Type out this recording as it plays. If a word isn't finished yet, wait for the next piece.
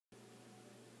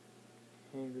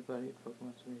Hey everybody,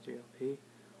 Pokemon Community LP.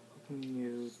 Welcoming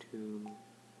you to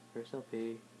first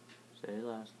LP, said it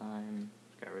last time,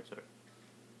 Skyward Sword.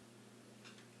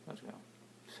 Let's go.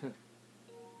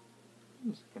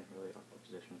 This is in a really awkward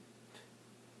position.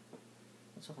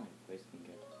 That's all my voice can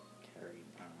get carried.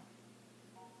 I don't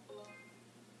know.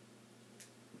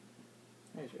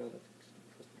 There's your other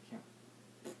first account.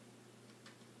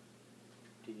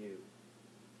 Do you?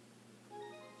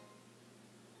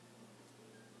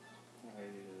 I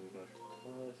do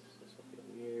plus. This will feel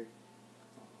weird.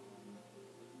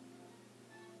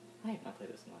 I have not played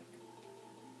this in like.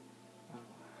 Oh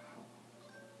wow.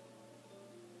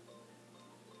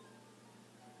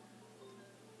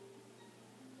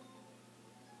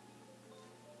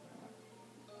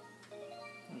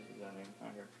 What is that name?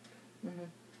 Oh, here. I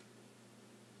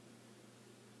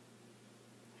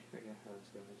forget how this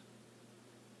goes.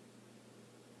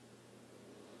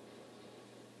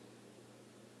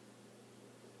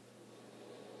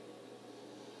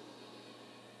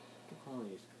 The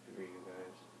quality is good for you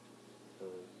guys. So.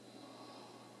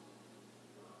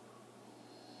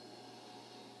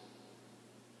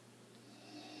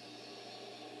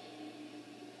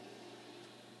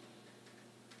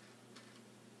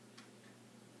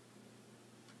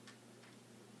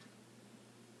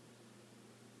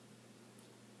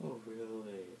 Oh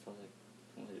really? It's all like,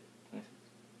 what is it, 26?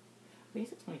 Wait,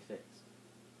 is it 26?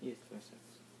 Yes, 26.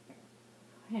 Yeah.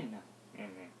 I didn't know.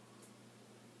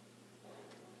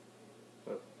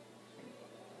 Oh.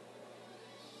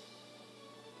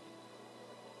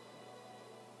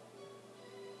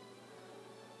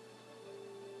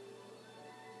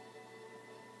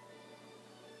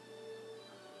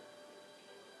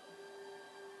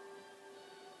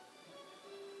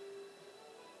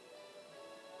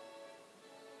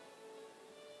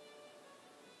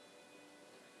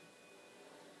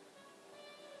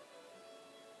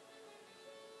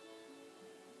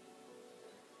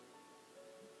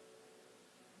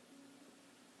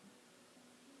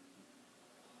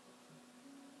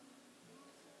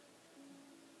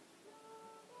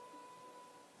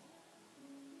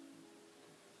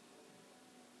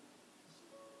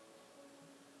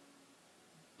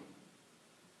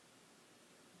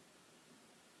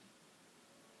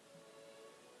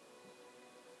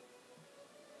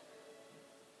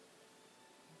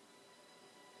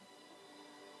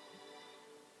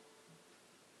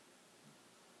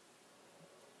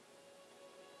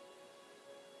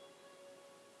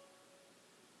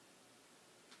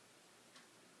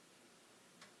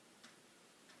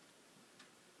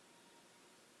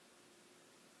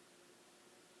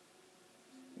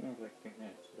 I was like,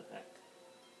 minutes to the heck.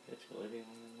 It's really be on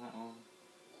that long.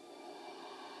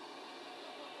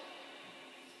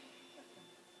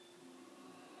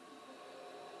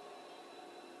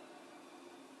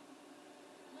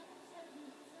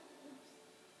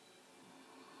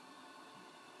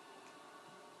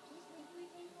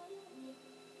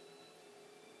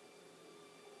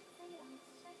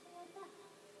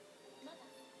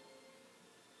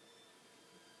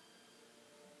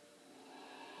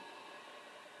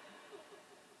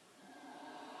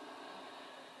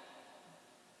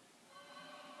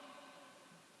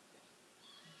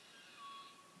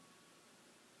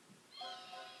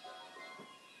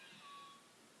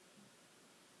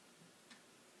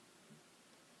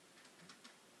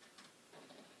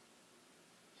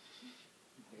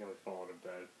 I think I would fall to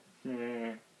bed.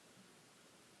 Yeah.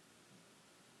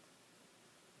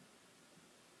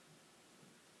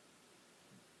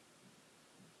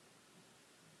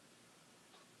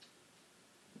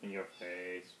 In your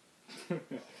face.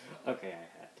 Okay,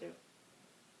 I had to.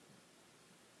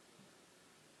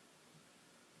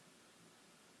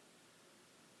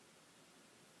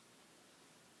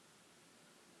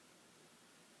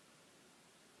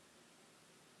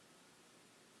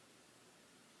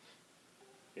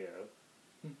 Yeah.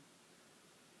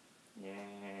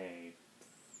 Yay.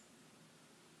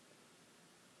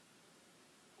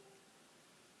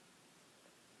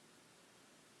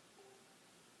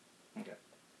 Okay.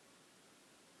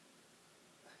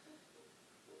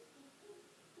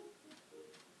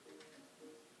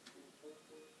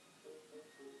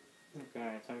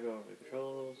 Okay, time to go over the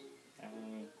controls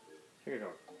and figure it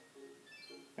out.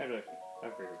 Congratulations. I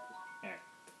figured this. Yeah.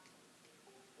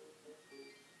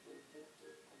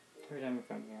 Every time you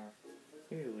come here,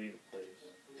 you leave a place.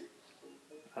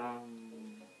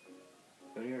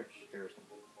 Go to your chair or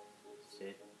something.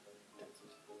 Sit. That's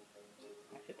it.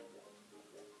 That's it.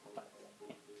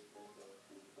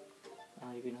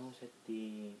 Yeah. You can always hit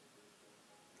the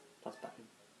plus button.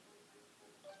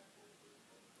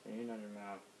 And you know your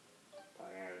mouth.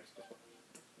 This way.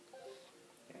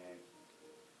 Okay.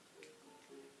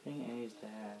 Hitting A is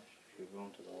dash. If you go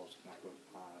into the wall, smack with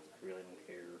path. I really don't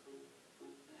care.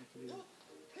 I can do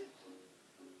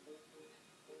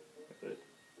good.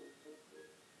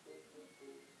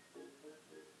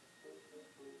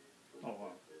 Oh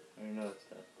wow. I didn't know that's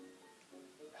that.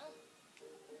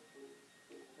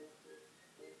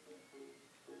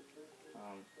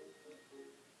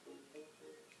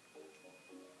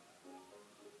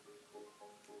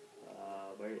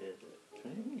 Where is it?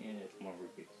 And it's more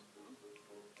rupees.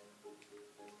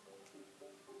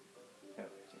 Oh,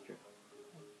 that's true.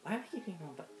 Why am I keeping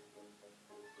on but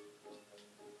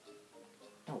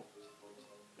no.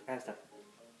 I gotta stop.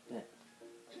 That.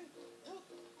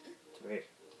 It's weird.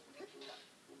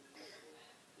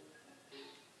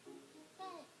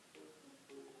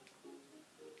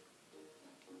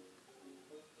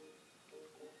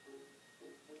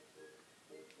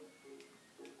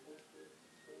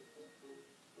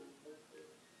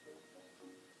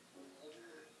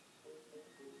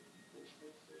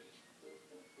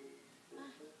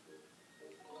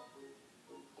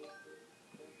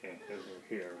 Okay, over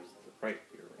here is the right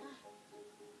here.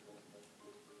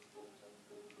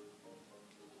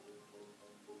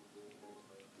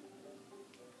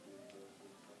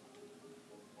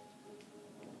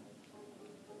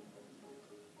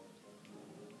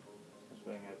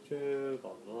 Swing at 2,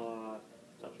 blah blah blah.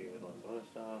 It's up to you with lots of other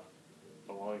stuff.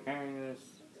 But while you're carrying this,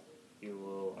 you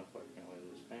will unfortunately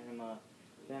lose stamina.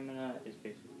 Stamina is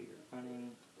basically your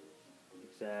running,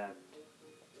 except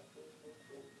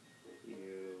you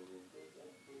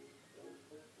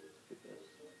do this.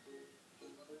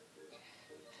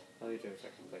 All you do is I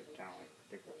can play it down like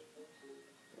ridiculous.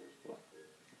 What?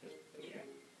 Just pick it up.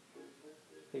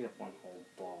 Pick up one whole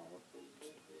ball.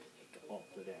 Pick up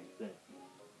the dang thing.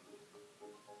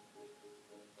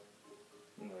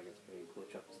 You know, like it's very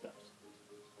glitch up steps.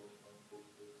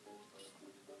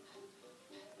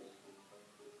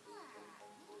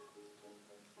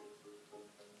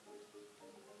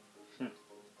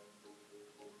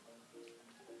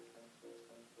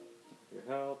 Your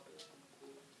help.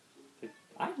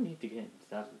 I need to get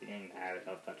stuff in the habit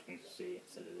of touching C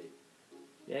instead of the.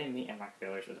 Yay, me and my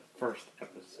failures for the first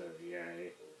episode,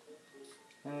 yay.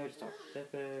 Let's start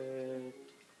with it.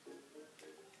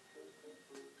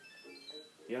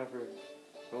 The upper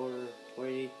shoulder,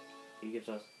 weight, he gives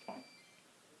us 20.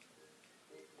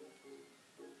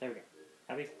 There we go.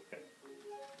 Happy? Good.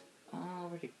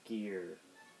 Where's the gear?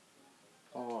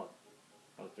 Oh,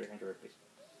 300 rupees.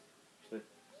 So,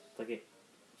 click it.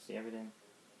 See everything.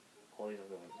 All these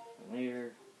will go in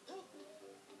later.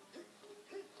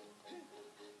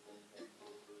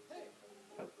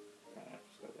 Oh,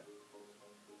 just go there.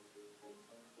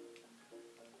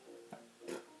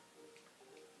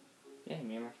 Yeah,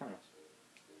 me and my friends.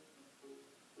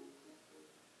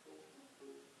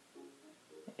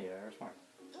 Hey, you're smart.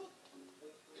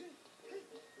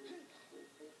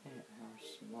 Hey, you're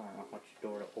smart. I'll watch the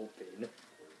door to open.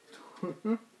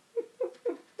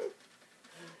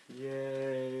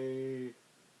 Yay!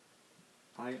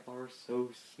 I are so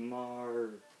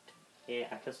smart.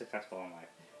 Yeah, I feel successful on my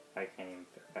I can't even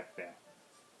back there.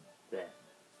 There.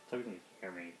 So you can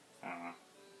hear me. I don't know.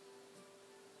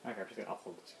 Okay, I'm just gonna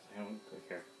upload this because I don't really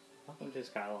care. Welcome to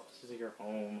Skyward. This is your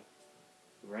home.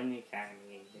 We're in the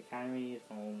academy. The academy is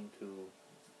home to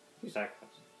 2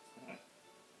 cycles. Yeah.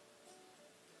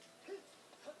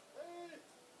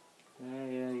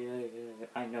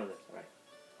 I know this, alright.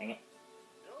 Dang it.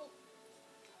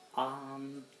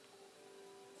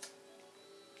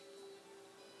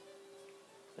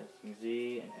 Pressing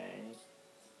Z and A.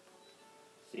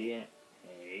 Z and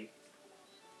A.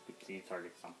 Z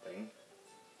targets something.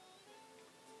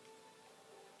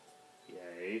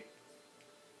 Yay.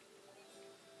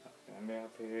 Okay, I'm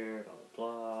up here, blah blah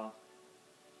blah.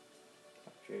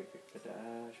 Actually, pick the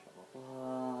dash, blah blah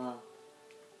blah.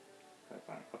 If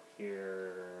I'm up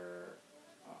here,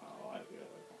 I feel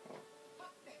like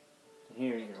and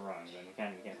here you can run, but you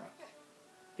can't run.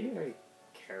 Be very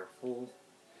careful,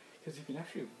 because you can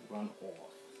actually run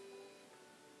off.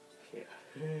 Yeah.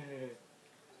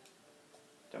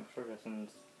 Jump short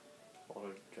distance,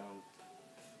 auto jump.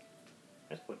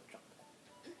 Let's put jump.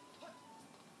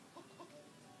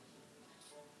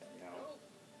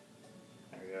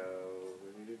 There we go.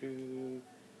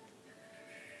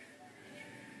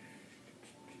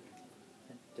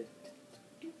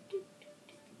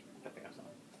 I think I saw it.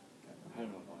 I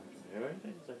don't know why I'm doing it.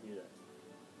 I do that.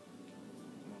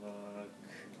 Look.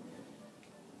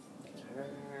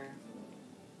 Guitar.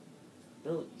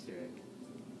 Little Easter egg.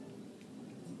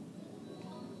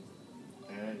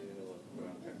 And you look.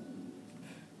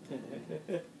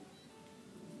 Okay.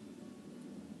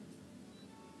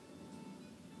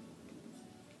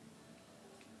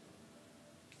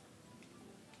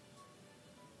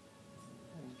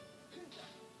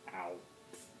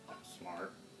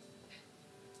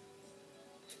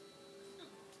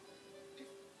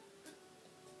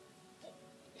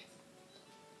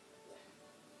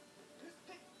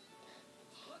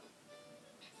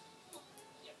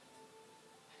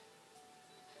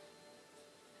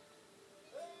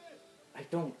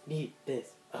 need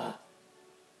this. I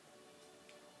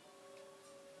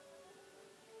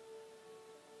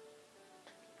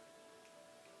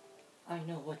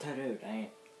know what to do, dang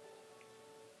it.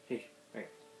 Sheesh. Okay.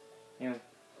 Anyway,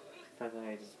 that's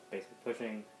why I just basically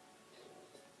pushing.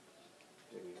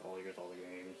 Maybe all the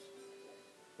games.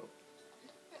 Oh.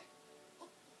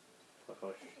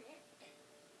 Push.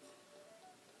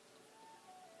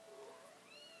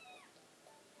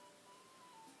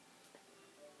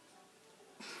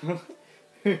 I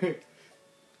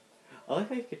like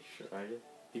how you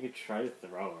could try to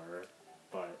throw her,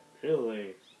 but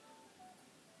really,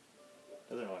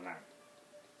 doesn't really matter.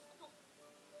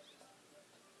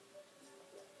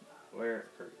 Where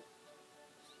are you?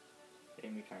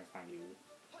 Amy trying to find you.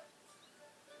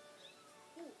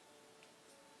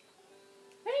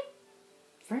 Hey!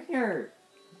 Finger!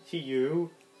 To you?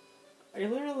 I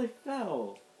literally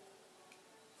fell.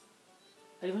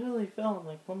 I literally fell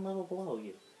like one level below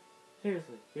you.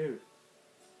 Seriously, dude.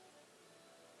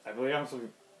 I believe I'm so...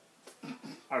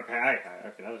 Okay,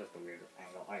 that was just the weirdest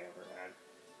angle I ever had.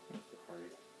 I'm sorry.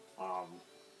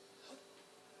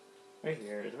 Right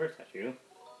here is a bird statue.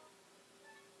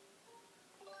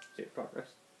 See progress.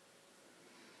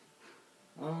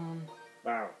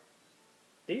 Wow.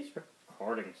 These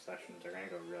recording sessions are gonna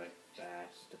go really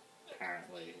fast,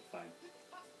 apparently, if I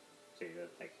see that,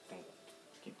 like, don't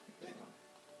keep going on.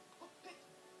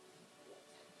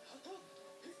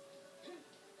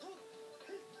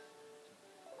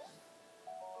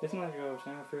 This might go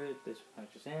sound for it, this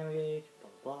might just animate, blah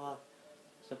blah blah.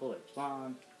 Simple to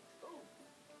respond.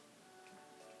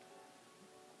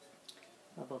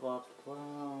 Blah blah blah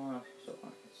blah. So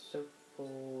on and so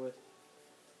forth.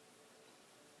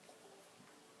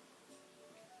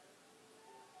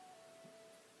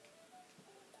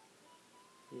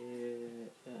 Yeah,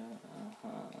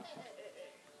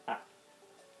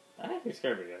 I actually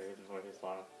scared me that his voice is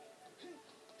loud.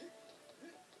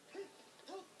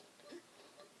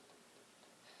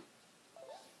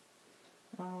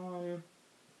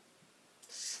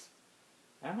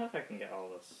 I don't know if I can get all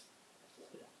this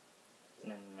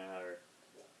in another,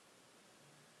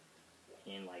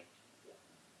 in like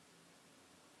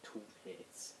 2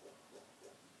 minutes.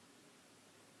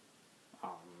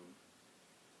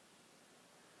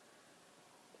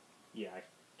 Yeah, I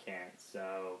can't,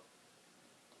 so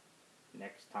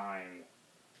next time,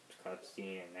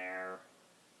 cutscene in there,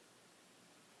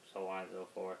 so on and so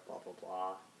forth, blah blah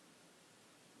blah.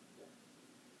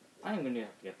 I'm gonna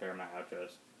have to get there in my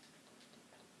outros.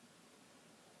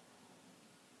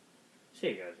 See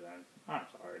you guys then. I'm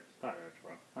sorry. It's not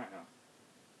outro. I know.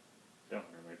 Don't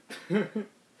hurt me.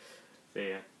 See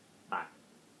ya.